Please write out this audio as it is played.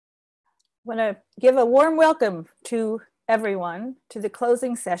want to give a warm welcome to everyone to the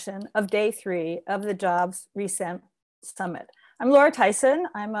closing session of day 3 of the Jobs Reset Summit. I'm Laura Tyson.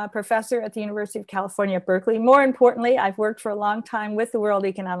 I'm a professor at the University of California at Berkeley. More importantly, I've worked for a long time with the World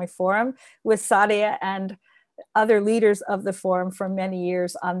Economic Forum, with Saadia and other leaders of the forum for many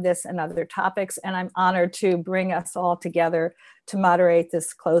years on this and other topics, and I'm honored to bring us all together to moderate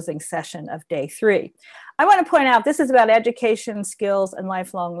this closing session of day 3. I want to point out this is about education, skills, and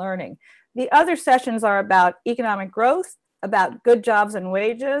lifelong learning. The other sessions are about economic growth, about good jobs and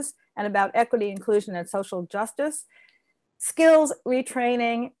wages, and about equity, inclusion, and social justice. Skills,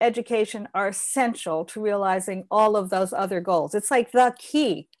 retraining, education are essential to realizing all of those other goals. It's like the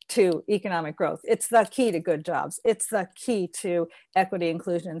key to economic growth. It's the key to good jobs. It's the key to equity,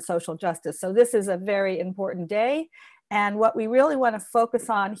 inclusion, and social justice. So this is a very important day. And what we really want to focus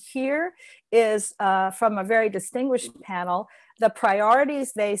on here is from a very distinguished panel, the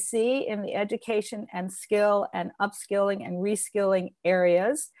priorities they see in the education and skill and upskilling and reskilling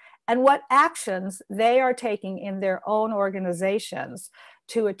areas, and what actions they are taking in their own organizations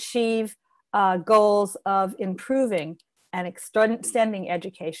to achieve goals of improving and extending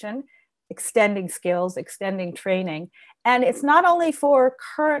education, extending skills, extending training. And it's not only for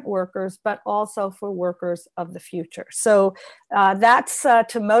current workers, but also for workers of the future. So that's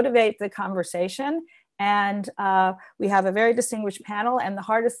to motivate the conversation. And we have a very distinguished panel. And the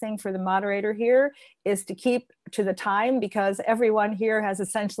hardest thing for the moderator here is to keep to the time, because everyone here has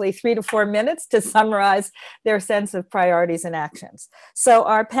essentially 3 to 4 minutes to summarize their sense of priorities and actions. So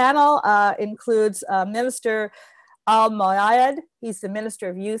our panel includes Minister Moayed. He's the Minister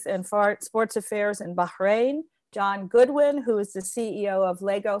of Youth and Sports Affairs in Bahrain. John Goodwin, who is the CEO of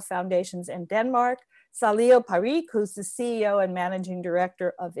Lego Foundations in Denmark. Salil, Parekh, who's the CEO and Managing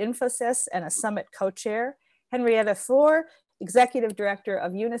Director of Infosys and a Summit co-chair. Henrietta, Fore, Executive Director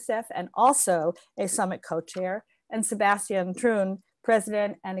of UNICEF and also a Summit co-chair. And Sebastian, Thrun,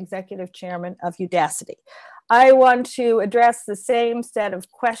 President and Executive Chairman of Udacity. I want to address the same set of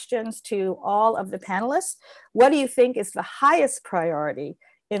questions to all of the panelists. What do you think is the highest priority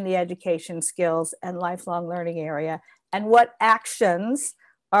in the education, skills, and lifelong learning area? And what actions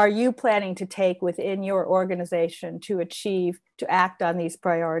are you planning to take within your organization to act on these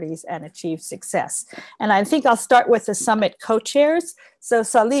priorities and achieve success? And I think I'll start with the Summit co-chairs. So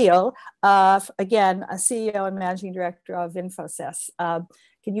Salil, again, a CEO and Managing Director of Infosys.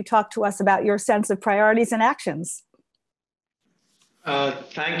 Can you talk to us about your sense of priorities and actions?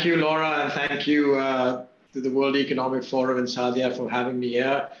 Thank you, Laura, and thank you to the World Economic Forum and Saadia for having me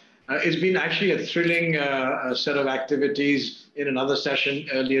here. It's been actually a thrilling set of activities in another session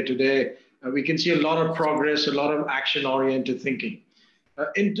earlier today. We can see a lot of progress, a lot of action-oriented thinking.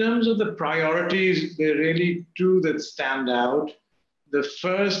 In terms of the priorities, there are really 2 that stand out. The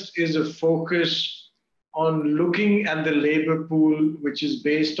first is a focus on looking at the labor pool, which is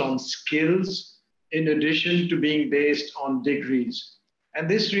based on skills, in addition to being based on degrees. And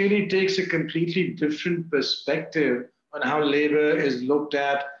this really takes a completely different perspective on how labor is looked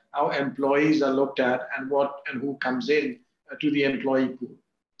at, how employees are looked at, and who comes in to the employee pool.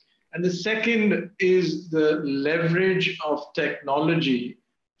 And the second is the leverage of technology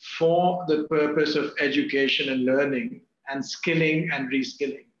for the purpose of education and learning and skilling and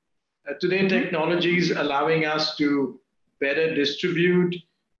reskilling. Today, technology is allowing us to better distribute,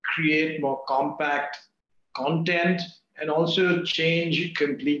 create more compact content, and also change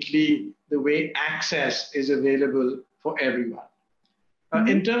completely the way access is available for everyone.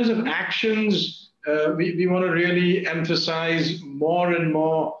 In terms of actions, we want to really emphasize more and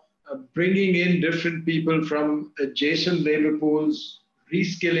more bringing in different people from adjacent labor pools,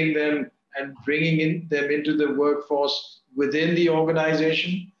 reskilling them, and bringing them into the workforce within the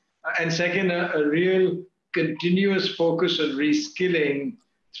organization. And second, a real continuous focus on reskilling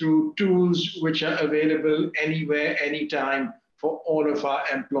through tools which are available anywhere, anytime for all of our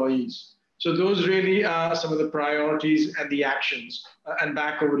employees. So those really are some of the priorities and the actions. And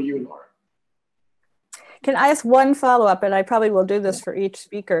back over to you, Laura. Can I ask one follow-up, and I probably will do this for each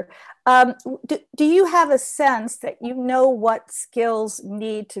speaker. Do you have a sense that you know what skills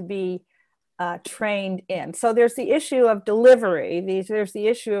need to be trained in? So there's the issue of delivery, there's the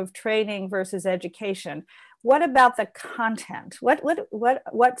issue of training versus education. What about the content?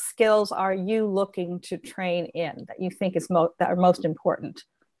 What skills are you looking to train in that you think that are most important?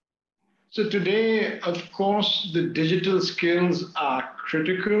 So today, of course, the digital skills are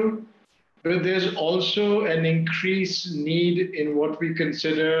critical, but there's also an increased need in what we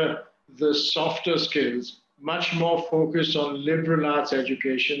consider the softer skills, much more focused on liberal arts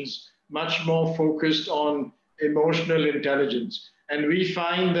educations, much more focused on emotional intelligence. And we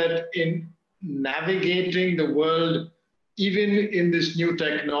find that in navigating the world, even in this new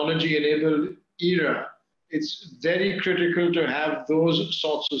technology-enabled era, it's very critical to have those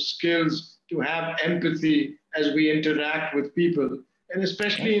sorts of skills, to have empathy as we interact with people. And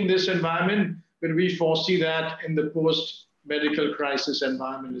especially in this environment, when we foresee that in the post-medical crisis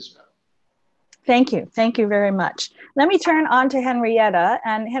environment as well. Thank you. Thank you very much. Let me turn on to Henrietta.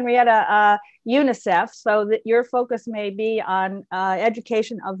 And Henrietta, UNICEF, so that your focus may be on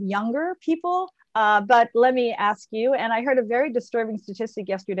education of younger people. But let me ask you, and I heard a very disturbing statistic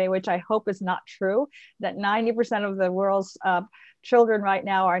yesterday, which I hope is not true, that 90% of the world's children right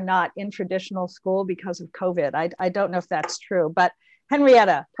now are not in traditional school because of COVID. I don't know if that's true, but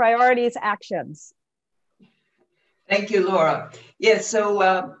Henrietta, priorities, actions. Thank you, Laura. Yes,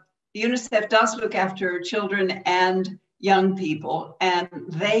 so UNICEF does look after children and young people, and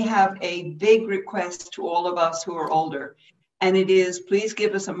they have a big request to all of us who are older. And it is, please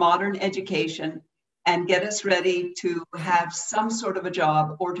give us a modern education and get us ready to have some sort of a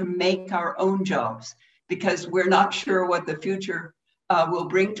job or to make our own jobs, because we're not sure what the future will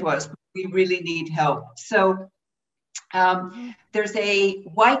bring to us. We really need help. So there's a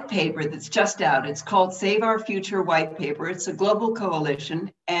white paper that's just out. It's called Save Our Future White Paper. It's a global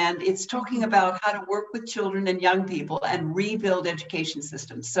coalition, and it's talking about how to work with children and young people and rebuild education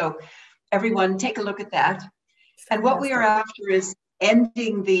systems. So everyone take a look at that. And what we are after is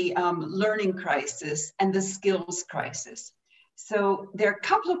ending the learning crisis and the skills crisis. So there are a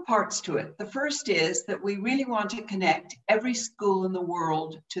couple of parts to it. The first is that we really want to connect every school in the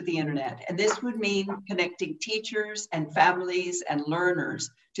world to the internet. And this would mean connecting teachers and families and learners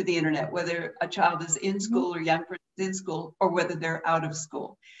to the internet, whether a child is in school or young person is in school, or whether they're out of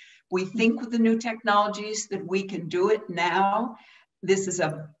school. We think with the new technologies that we can do it now. This is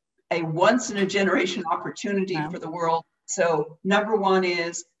a once in a generation opportunity for the world. So number one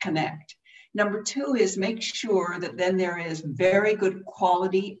is connect. Number two is make sure that then there is very good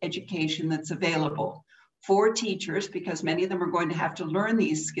quality education that's available for teachers, because many of them are going to have to learn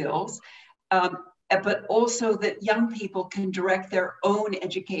these skills, but also that young people can direct their own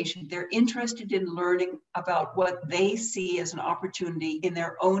education. They're interested in learning about what they see as an opportunity in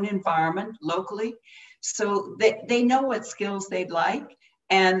their own environment locally. So they know what skills they'd like,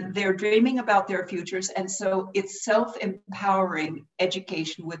 and they're dreaming about their futures. And so it's self-empowering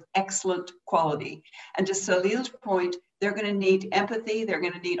education with excellent quality. And to Salil's point, they're going to need empathy, they're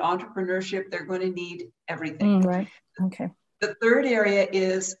going to need entrepreneurship, they're going to need everything. Right. Okay. The third area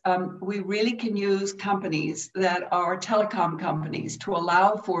is we really can use companies that are telecom companies to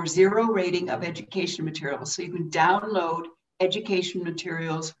allow for zero rating of education materials. So you can download education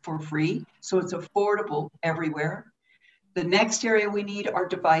materials for free, so it's affordable everywhere. The next area we need are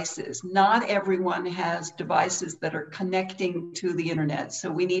devices. Not everyone has devices that are connecting to the internet.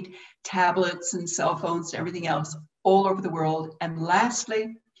 So we need tablets and cell phones and everything else all over the world. And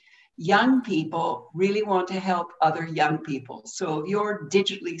lastly, young people really want to help other young people. So if you're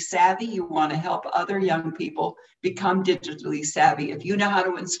digitally savvy, you want to help other young people become digitally savvy. If you know how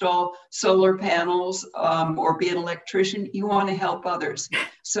to install solar panels or be an electrician, you want to help others.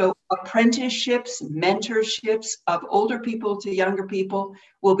 So apprenticeships, mentorships of older people to younger people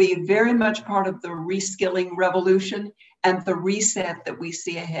will be very much part of the reskilling revolution and the reset that we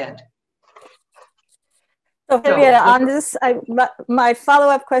see ahead. So Henrietta, on this, my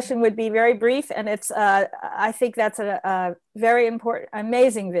follow-up question would be very brief, and it's, I think that's a very important,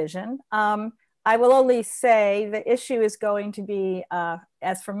 amazing vision. I will only say the issue is going to be,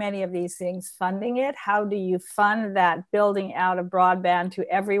 as for many of these things, funding it. How do you fund that building out of broadband to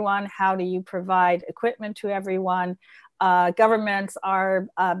everyone? How do you provide equipment to everyone? Governments are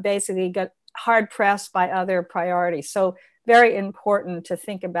basically hard pressed by other priorities. So very important to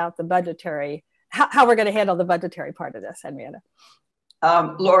think about the budgetary, how we're going to handle the budgetary part of this, Henrietta.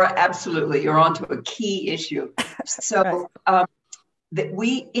 Laura, absolutely. You're onto a key issue. So that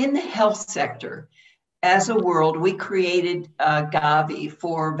we, in the health sector, as a world, we created Gavi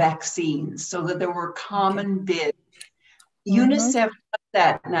for vaccines so that there were common bids. UNICEF does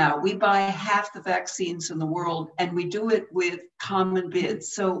that now. We buy half the vaccines in the world, and we do it with common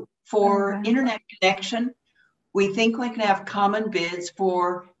bids. So for internet connection, we think we can have common bids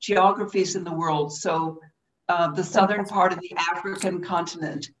for geographies in the world. So the southern part of the African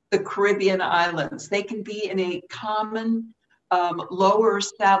continent, the Caribbean islands, they can be in a common lower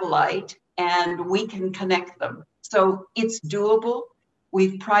satellite, and we can connect them. So it's doable.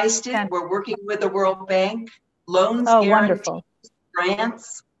 We've priced it. We're working with the World Bank. Loans, guarantees,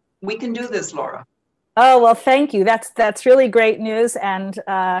 grants. We can do this, Laura. Oh, well, thank you. That's really great news. And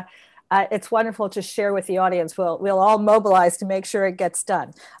it's wonderful to share with the audience. We'll all mobilize to make sure it gets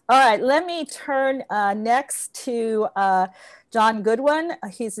done. All right, let me turn next to John Goodwin.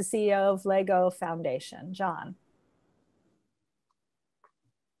 He's the CEO of Lego Foundation. John.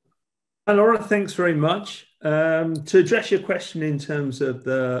 Hi, Laura, thanks very much. To address your question in terms of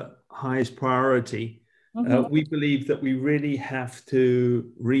the highest priority, we believe that we really have to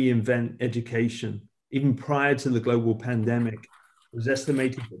reinvent education. Even prior to the global pandemic, it was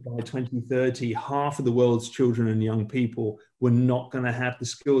estimated that by 2030, half of the world's children and young people were not going to have the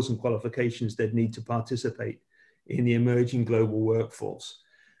skills and qualifications they'd need to participate in the emerging global workforce.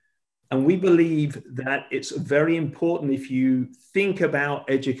 And we believe that it's very important, if you think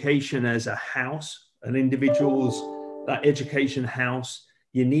about education as a house, an individual's education house,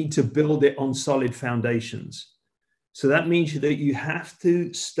 you need to build it on solid foundations. So that means that you have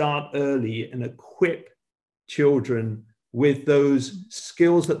to start early and equip children with those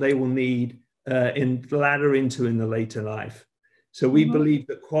skills that they will need in the later life. So we believe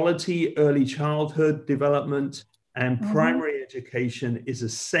that quality early childhood development and primary education is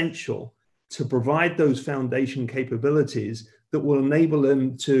essential to provide those foundation capabilities that will enable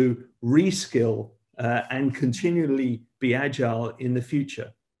them to reskill and continually be agile in the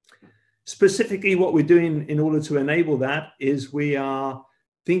future. Specifically, what we're doing in order to enable that is we are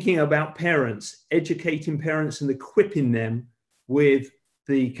thinking about parents, educating parents and equipping them with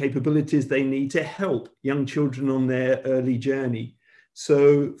the capabilities they need to help young children on their early journey.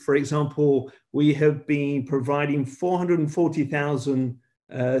 So, for example, we have been providing 440,000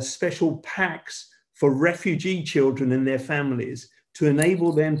 special packs for refugee children and their families to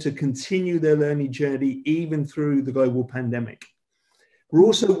enable them to continue their learning journey even through the global pandemic. We're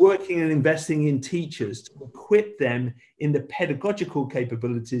also working and investing in teachers to equip them in the pedagogical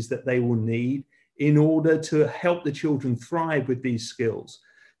capabilities that they will need in order to help the children thrive with these skills,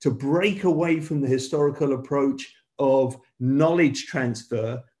 to break away from the historical approach of knowledge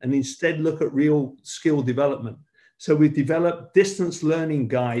transfer and instead look at real skill development. So we've developed distance learning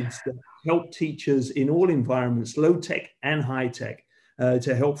guides that help teachers in all environments, low tech and high tech,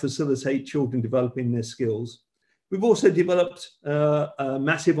 to help facilitate children developing their skills. We've also developed a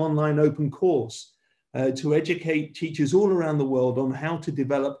massive online open course to educate teachers all around the world on how to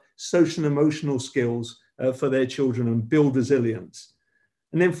develop social and emotional skills for their children and build resilience.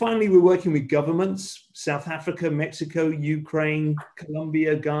 And then finally, we're working with governments, South Africa, Mexico, Ukraine,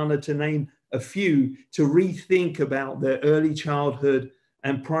 Colombia, Ghana, to name a few, to rethink about their early childhood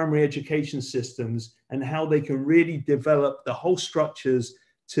and primary education systems and how they can really develop the whole structures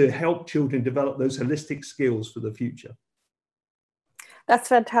to help children develop those holistic skills for the future. That's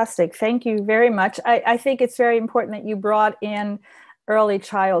fantastic. Thank you very much. I think it's very important that you brought in early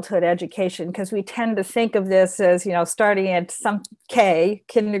childhood education, because we tend to think of this as, you know, starting at some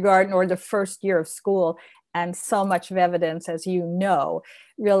kindergarten or the first year of school. And so much of evidence, as you know,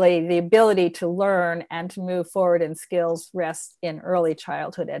 really the ability to learn and to move forward in skills rests in early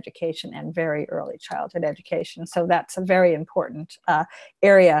childhood education and very early childhood education. So that's a very important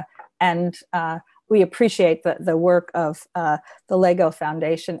area. And we appreciate the work of the Lego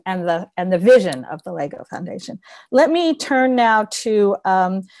Foundation and the vision of the Lego Foundation. Let me turn now to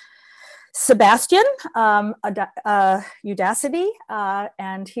Sebastian, Udacity,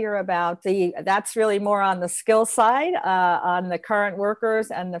 and hear about that's really more on the skill side, on the current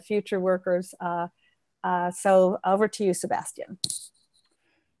workers and the future workers. So over to you, Sebastian.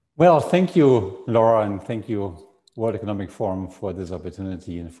 Well, thank you, Laura, and thank you, World Economic Forum, for this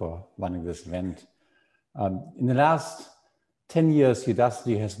opportunity and for running this event. In the last 10 years,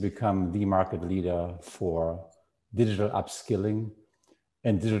 Udacity has become the market leader for digital upskilling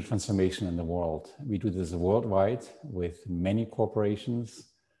and digital transformation in the world. We do this worldwide with many corporations,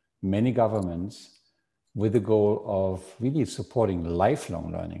 many governments, with the goal of really supporting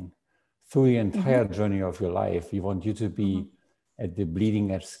lifelong learning through the entire journey of your life. We want you to be at the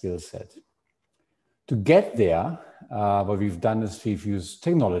bleeding edge skill set. To get there, what we've done is we've used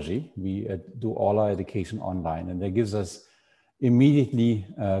technology. We do all our education online, and that gives us immediately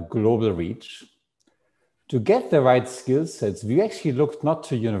global reach. To get the right skill sets, we actually looked not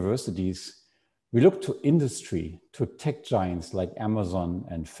to universities, we looked to industry, to tech giants like Amazon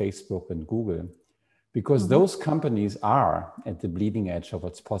and Facebook and Google, because those companies are at the bleeding edge of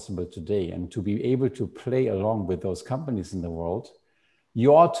what's possible today. And to be able to play along with those companies in the world,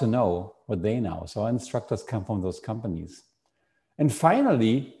 you ought to know what they know. So our instructors come from those companies. And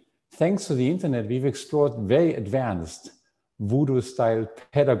finally, thanks to the internet, we've explored very advanced voodoo-style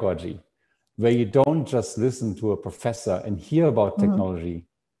pedagogy, where you don't just listen to a professor and hear about technology,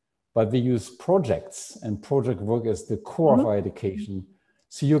 but we use projects, and project work as the core of our education,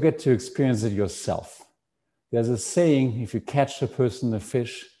 So you get to experience it yourself. There's a saying, if you catch a person a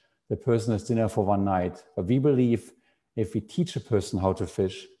fish, the person has dinner for one night. But we believe if we teach a person how to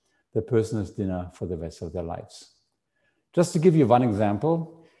fish, the person has dinner for the rest of their lives. Just to give you one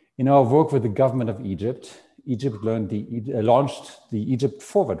example, in our work with the government of Egypt, Egypt launched the Egypt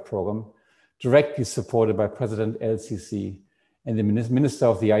Forward program, directly supported by President El-Sisi and the Minister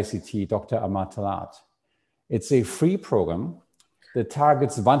of the ICT, Dr. Ahmad Talat. It's a free program that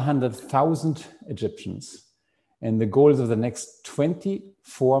targets 100,000 Egyptians, and the goal is of the next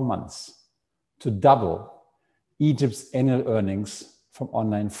 24 months to double Egypt's annual earnings from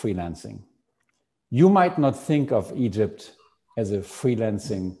online freelancing. You might not think of Egypt as a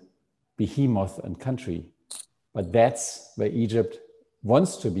freelancing behemoth and country, but that's where Egypt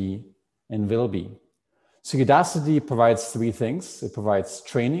wants to be and will be. So Udacity provides three things. It provides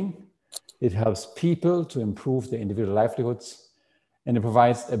training, it helps people to improve their individual livelihoods, and it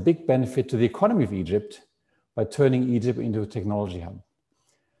provides a big benefit to the economy of Egypt by turning Egypt into a technology hub.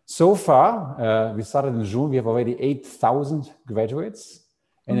 So far, we started in June, we have already 8,000 graduates.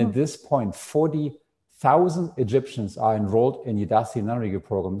 And at this point, 40,000 Egyptians are enrolled in Udacity non-regular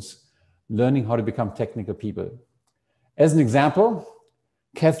programs, learning how to become technical people. As an example,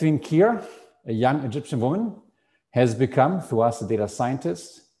 Catherine Kier, a young Egyptian woman, has become, through us, a data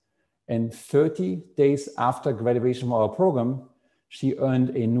scientist. And 30 days after graduation from our program, she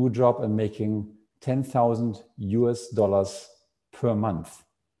earned a new job and making $10,000 per month.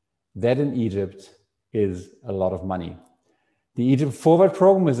 That in Egypt is a lot of money. The Egypt Forward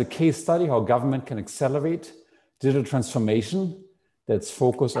program is a case study how government can accelerate digital transformation that's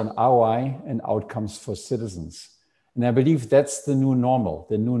focused on ROI and outcomes for citizens. And I believe that's the new normal.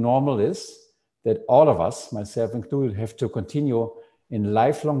 The new normal is that all of us, myself included, have to continue in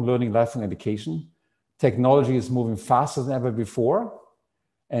lifelong learning, lifelong education. Technology is moving faster than ever before,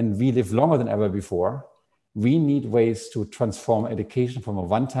 and we live longer than ever before. We need ways to transform education from a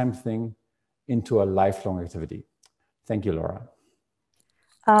one-time thing into a lifelong activity. Thank you, Laura.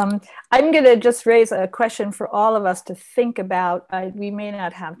 I'm going to just raise a question for all of us to think about. We may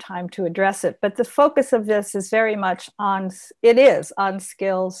not have time to address it, but the focus of this is very much on skills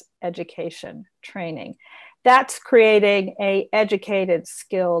education training. That's creating an educated,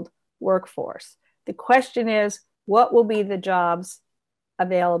 skilled workforce. The question is, what will be the jobs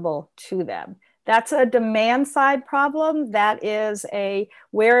available to them? That's a demand side problem. That is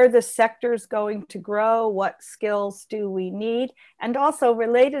where are the sectors going to grow? What skills do we need? And also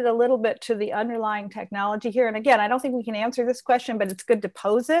related a little bit to the underlying technology here. And again, I don't think we can answer this question, but it's good to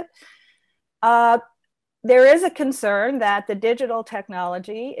pose it. There is a concern that the digital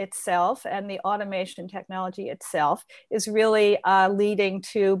technology itself and the automation technology itself is really leading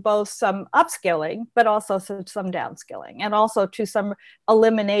to both some upskilling, but also some downskilling, and also to some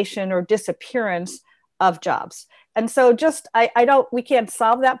elimination or disappearance of jobs. And so we can't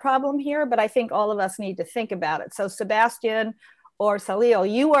solve that problem here, but I think all of us need to think about it. So Sebastian or Salil,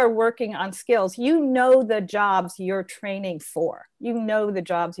 you are working on skills. You know the jobs you're training for.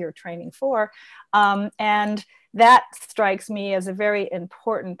 And that strikes me as a very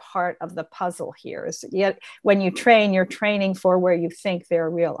important part of the puzzle here. Is yet when you train, you're training for where you think there are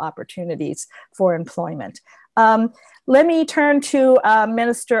real opportunities for employment. Let me turn to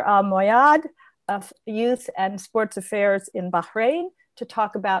Minister Moayed of Youth and Sports Affairs in Bahrain to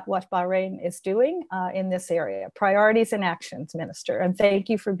talk about what Bahrain is doing in this area. Priorities and actions, Minister, and thank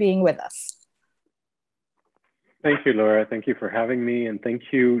you for being with us. Thank you, Laura. Thank you for having me, and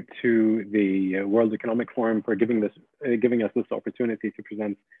thank you to the World Economic Forum for giving us this opportunity to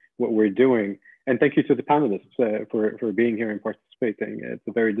present what we're doing. And thank you to the panelists for being here and participating. It's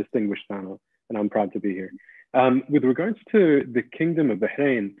a very distinguished panel, and I'm proud to be here. With regards to the Kingdom of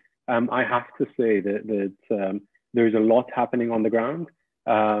Bahrain, I have to say that there's a lot happening on the ground.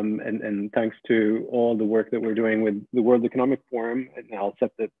 And thanks to all the work that we're doing with the World Economic Forum, and I'll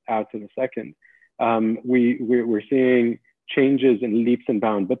set that out in a second, we're seeing changes in leaps and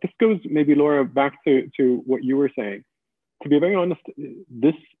bounds. But this goes maybe, Laura, back to what you were saying. To be very honest,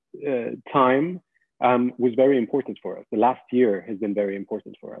 this time was very important for us. The last year has been very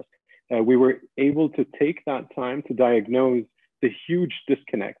important for us. We were able to take that time to diagnose the huge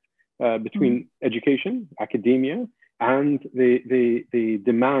disconnect between education, academia, and the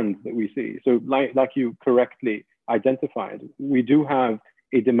demand that we see. So like you correctly identified, we do have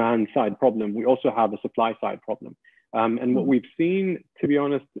a demand side problem. We also have a supply side problem. And what we've seen, to be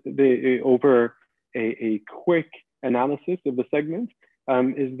honest, over a quick analysis of the segment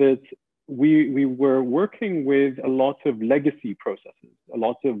is that we were working with a lot of legacy processes, a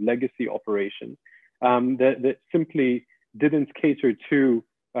lot of legacy operations that simply didn't cater to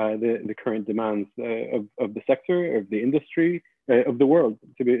the current demands of the sector, of the industry, of the world,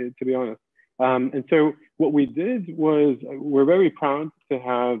 to be honest. And so what we did was, we're very proud to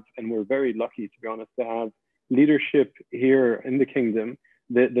have, and we're very lucky, to be honest, to have leadership here in the kingdom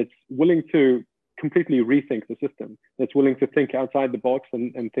that's willing to completely rethink the system, that's willing to think outside the box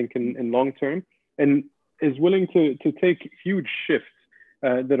and think in long term, and is willing to take huge shifts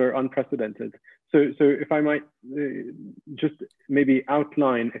that are unprecedented. So if I might just maybe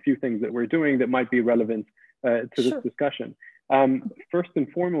outline a few things that we're doing that might be relevant to this discussion. First and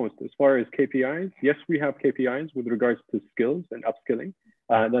foremost, as far as KPIs, yes, we have KPIs with regards to skills and upskilling.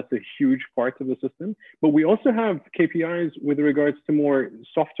 That's a huge part of the system. But we also have KPIs with regards to more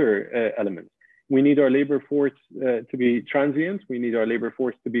softer elements. We need our labor force to be transient. We need our labor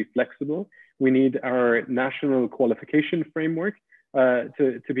force to be flexible. We need our national qualification framework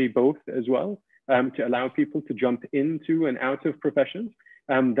to be both as well, to allow people to jump into and out of professions.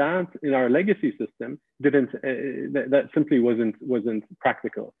 That in our legacy system that simply wasn't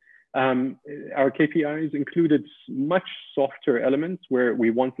practical. Our KPIs included much softer elements where we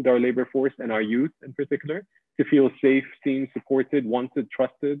wanted our labor force and our youth in particular to feel safe, seen, supported, wanted,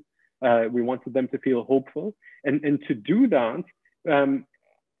 trusted. We wanted them to feel hopeful. And to do that,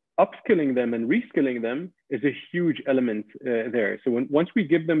 upskilling them and reskilling them is a huge element there. So once we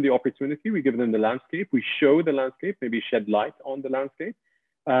give them the opportunity, we give them the landscape, we show the landscape, maybe shed light on the landscape,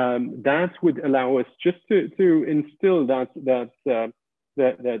 that would allow us just to instill that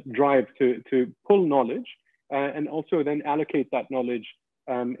drive to pull knowledge and also then allocate that knowledge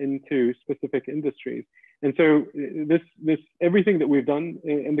into specific industries. And so this everything that we've done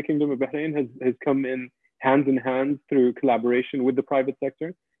in the Kingdom of Bahrain has come in hand through collaboration with the private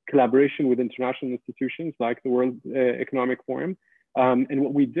sector, collaboration with international institutions like the World Economic Forum. And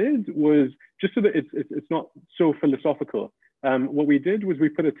what we did was, just so that it's not so philosophical, what we did was we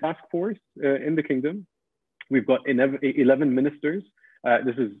put a task force in the kingdom. We've got 11 ministers.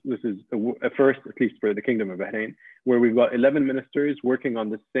 This is a first, at least for the Kingdom of Bahrain, where we've got 11 ministers working on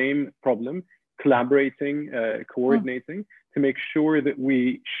the same problem, collaborating, coordinating to make sure that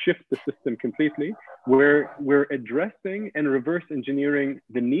we shift the system completely, where we're addressing and reverse engineering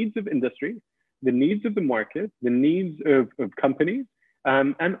the needs of industry, the needs of the market, the needs of companies,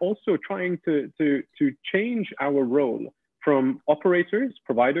 and also trying to change our role from operators,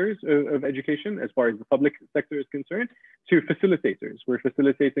 providers of education, as far as the public sector is concerned, to facilitators. We're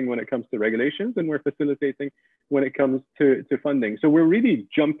facilitating when it comes to regulations, and we're facilitating when it comes to funding. So we're really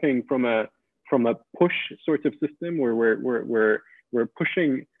jumping from a push sort of system where we're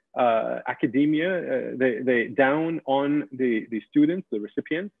pushing academia they down on the students, the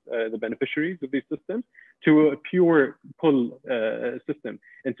recipients, the beneficiaries of these systems, to a pure pull system.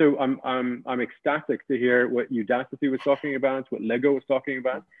 And so I'm ecstatic to hear what Udacity was talking about, what Lego was talking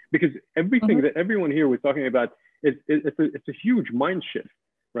about, because everything that everyone here was talking about it's a huge mind shift,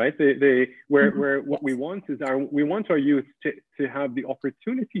 right? Where what we want is we want our youth to have the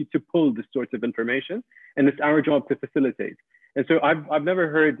opportunity to pull this sort of information, and it's our job to facilitate. And so I've never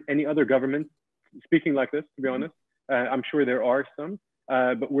heard any other government speaking like this, to be honest. I'm sure there are some,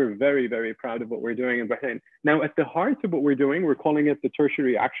 but we're very, very proud of what we're doing in Bahrain. Now, at the heart of what we're doing, we're calling it the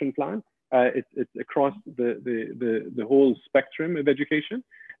Tertiary Action Plan. It's across the whole spectrum of education,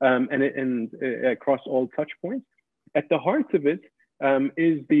 and across all touch points. At the heart of it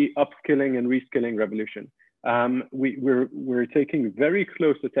is the upskilling and reskilling revolution. We're taking very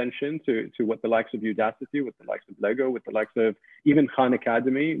close attention to what the likes of Udacity, with the likes of Lego, with the likes of even Khan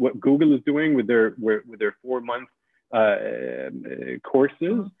Academy, what Google is doing with their 4-month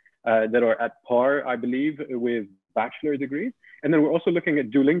courses that are at par, I believe, with bachelor degrees. And then we're also looking at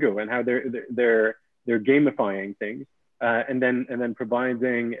Duolingo and how they're gamifying things, and then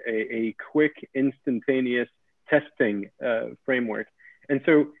providing a quick, instantaneous testing framework. And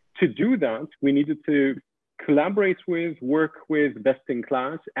so to do that, we needed to collaborate with, work with best in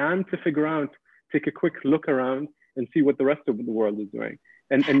class, and to figure out, take a quick look around and see what the rest of the world is doing.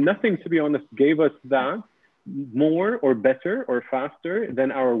 And nothing, to be honest, gave us that more or better or faster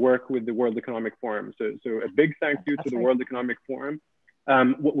than our work with the World Economic Forum. So a big thank you to the World Economic Forum.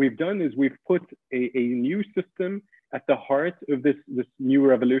 What we've done is we've put a new system at the heart of this new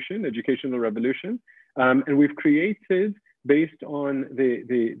revolution, educational revolution. And we've created, based on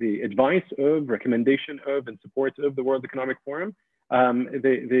the advice of, recommendation of, and support of the World Economic Forum,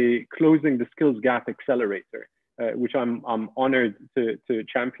 the Closing the Skills Gap Accelerator, which I'm honored to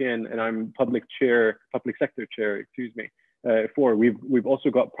champion, and I'm public sector chair, excuse me, for. We've also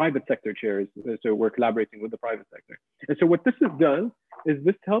got private sector chairs, so we're collaborating with the private sector. And so what this does is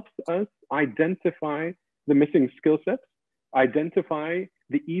this helps us identify the missing skill sets identify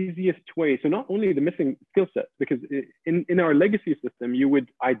the easiest way. So not only the missing skill sets, because in our legacy system, you would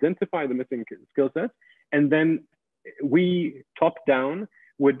identify the missing skill sets, and then we top down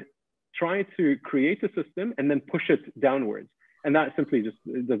would try to create a system and then push it downwards. And that simply just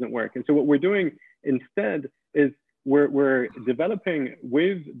doesn't work. And so what we're doing instead is we're developing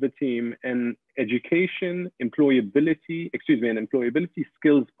with the team an employability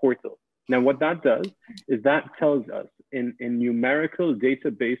skills portal. Now, what that does is that tells us in numerical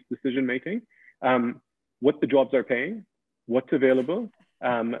data-based decision-making, what the jobs are paying, what's available,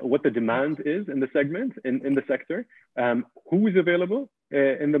 what the demand is in the segment, in the sector, who is available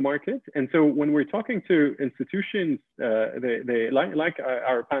in the market. And so when we're talking to institutions, they like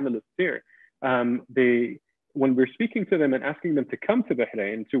our panelists here, when we're speaking to them and asking them to come to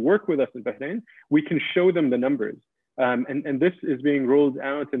Bahrain, to work with us in Bahrain, we can show them the numbers. And this is being rolled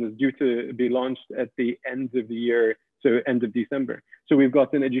out and is due to be launched at the end of the year, so end of December. So we've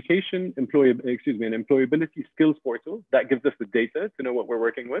got an employability skills portal that gives us the data to know what we're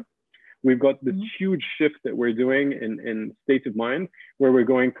working with. We've got this huge shift that we're doing in state of mind, where we're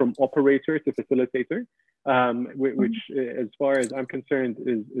going from operator to facilitator, which, as far as I'm concerned,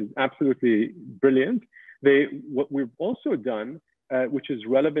 is absolutely brilliant. What we've also done, which is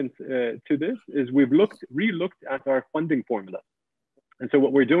relevant to this, is we've re-looked at our funding formula. And so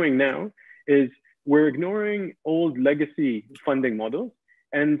what we're doing now is we're ignoring old legacy funding models.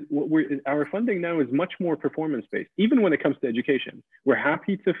 And our funding now is much more performance-based, even when it comes to education. We're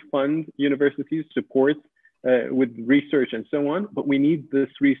happy to fund universities, support with research and so on, but we need this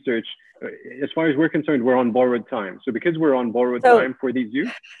research. As far as we're concerned, we're on borrowed time. So because we're on borrowed time for these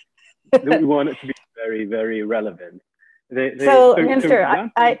youth, we want it to be very, very relevant. Minister,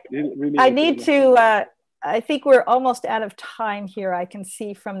 I need to, I think we're almost out of time here. I can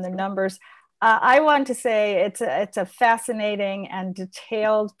see from the numbers. I want to say it's a fascinating and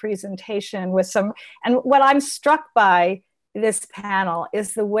detailed presentation with some, and what I'm struck by this panel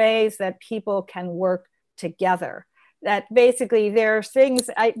is the ways that people can work together. That basically there's things,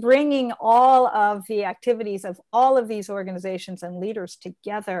 bringing all of the activities of all of these organizations and leaders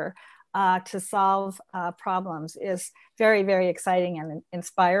together to solve problems is very, very exciting and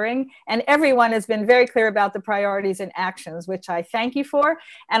inspiring. And everyone has been very clear about the priorities and actions, which I thank you for.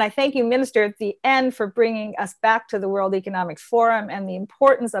 And I thank you, Minister, at the end for bringing us back to the World Economic Forum and the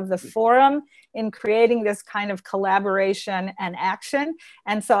importance of the forum in creating this kind of collaboration and action.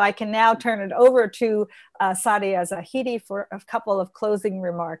 And so I can now turn it over to Saadia Zahidi for a couple of closing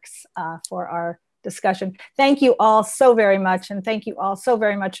remarks for our discussion. Thank you all so very much. And thank you all so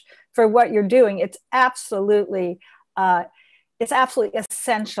very much for what you're doing. It's absolutely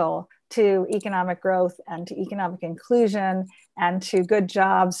essential to economic growth and to economic inclusion and to good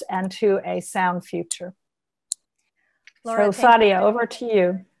jobs and to a sound future. Laura, so Saadia, over to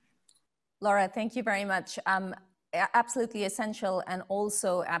you. Laura, thank you very much. Absolutely essential and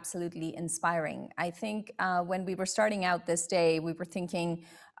also absolutely inspiring. I think when we were starting out this day, we were thinking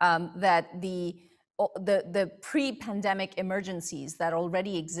that the pre-pandemic emergencies that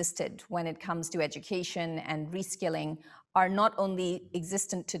already existed when it comes to education and reskilling are not only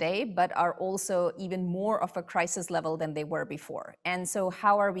existent today, but are also even more of a crisis level than they were before. And so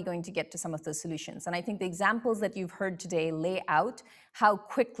how are we going to get to some of those solutions? And I think the examples that you've heard today lay out how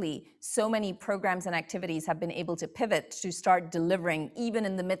quickly so many programs and activities have been able to pivot to start delivering, even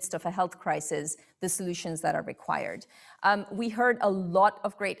in the midst of a health crisis, the solutions that are required. We heard a lot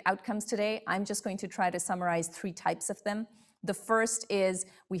of great outcomes today. I'm just going to try to summarize 3 types of them. The first is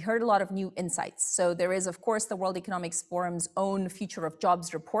we heard a lot of new insights. So there is, of course, the World Economic Forum's own Future of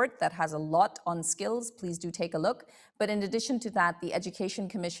Jobs report that has a lot on skills. Please do take a look. But in addition to that, the Education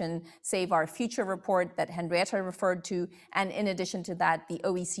Commission Save Our Future report that Henrietta referred to, and in addition to that, the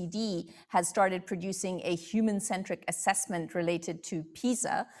OECD has started producing a human-centric assessment related to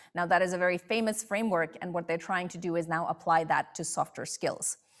PISA. Now, that is a very famous framework, and what they're trying to do is now apply that to softer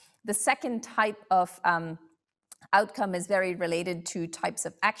skills. The second type of outcome is very related to types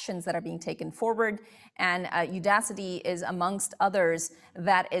of actions that are being taken forward. And Udacity is amongst others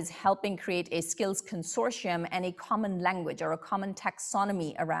that is helping create a skills consortium and a common language or a common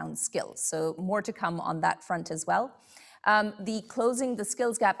taxonomy around skills. So more to come on that front as well. The Closing the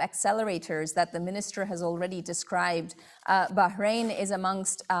Skills Gap accelerators that the minister has already described, Bahrain is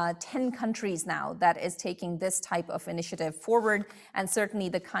amongst 10 countries now that is taking this type of initiative forward. And certainly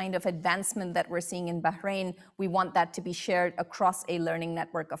the kind of advancement that we're seeing in Bahrain, we want that to be shared across a learning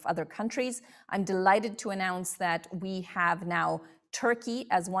network of other countries. I'm delighted to announce that we have now Turkey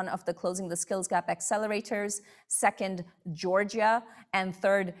as one of the Closing the Skills Gap accelerators, second, Georgia, and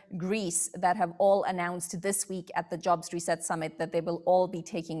third, Greece, that have all announced this week at the Jobs Reset Summit that they will all be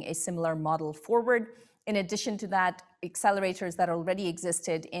taking a similar model forward. In addition to that, accelerators that already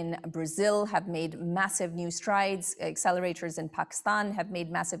existed in Brazil have made massive new strides. Accelerators in Pakistan have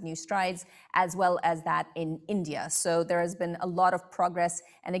made massive new strides, as well as that in India. So there has been a lot of progress.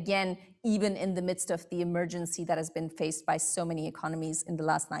 And again, even in the midst of the emergency that has been faced by so many economies in the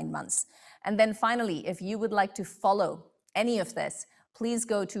last 9 months. And then finally, if you would like to follow any of this, please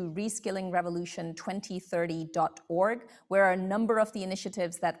go to reskillingrevolution2030.org, where are a number of the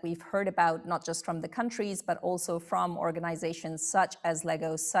initiatives that we've heard about, not just from the countries, but also from organizations such as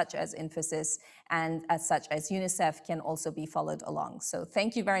LEGO, such as Infosys, and as such as UNICEF can also be followed along. So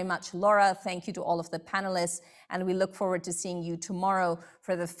thank you very much, Laura. Thank you to all of the panelists. And we look forward to seeing you tomorrow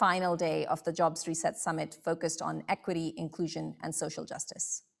for the final day of the Jobs Reset Summit focused on equity, inclusion, and social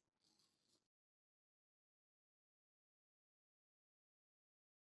justice.